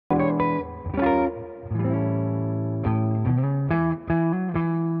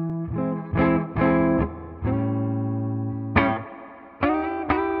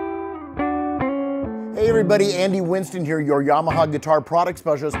everybody, Andy Winston here, your Yamaha guitar product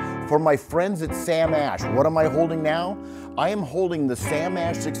specialist for my friends at Sam Ash. What am I holding now? I am holding the Sam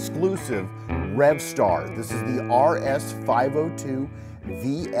Ash exclusive Revstar. This is the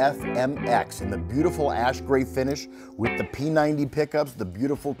RS502TFMX in the beautiful ash gray finish with the P90 pickups, the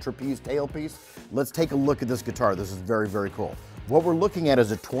beautiful trapeze tailpiece. Let's take a look at this guitar. This is very, very cool. What we're looking at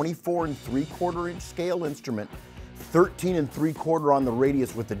is a 24 3/4 inch scale instrument, 13 3/4 on the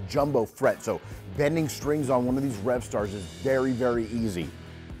radius with a jumbo fret. So bending strings on one of these Revstars is very, very easy.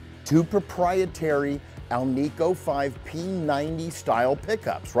 Two proprietary Alnico 5 P90 style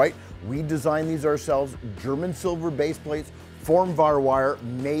pickups, right? We designed these ourselves, German silver base plates, form-var wire,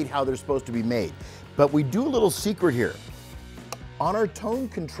 made how they're supposed to be made. But we do a little secret here. On our tone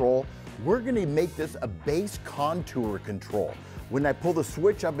control, we're gonna make this a bass contour control. When I pull the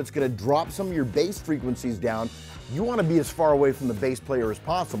switch up, it's gonna drop some of your bass frequencies down. You wanna be as far away from the bass player as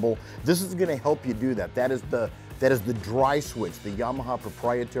possible. This is gonna help you do that. That is the dry switch, the Yamaha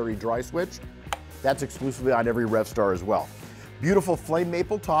proprietary dry switch. That's exclusively on every Revstar as well. Beautiful flame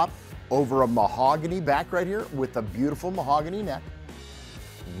maple top over a mahogany back right here with a beautiful mahogany neck.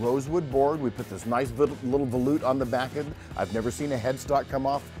 Rosewood board, we put this nice little volute on the back end. I've never seen a headstock come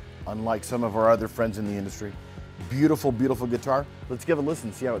off, unlike some of our other friends in the industry. Beautiful, beautiful guitar. Let's give it a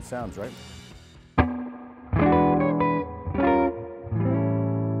listen, see how it sounds, right?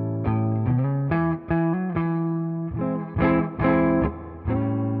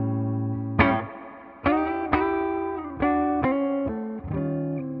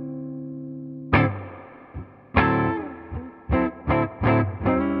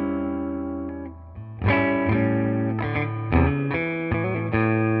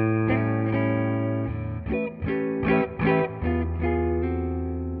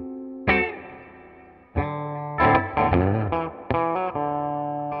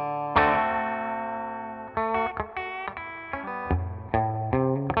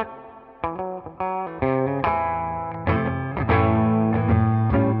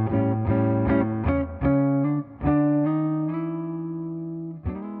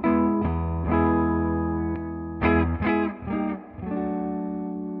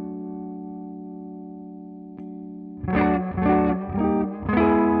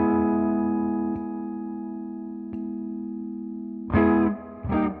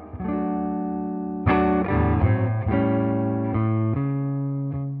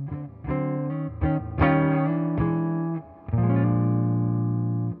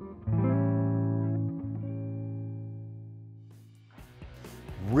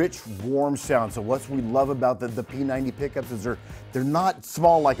 Rich, warm sound. So what we love about the P90 pickups is they're not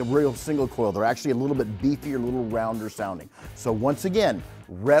small like a real single coil. They're actually a little bit beefier, a little rounder sounding. So once again,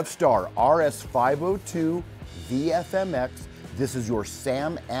 Revstar RS502TFMX. This is your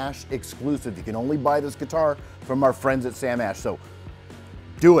Sam Ash exclusive. You can only buy this guitar from our friends at Sam Ash. So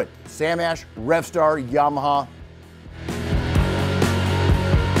do it. Sam Ash, Revstar, Yamaha.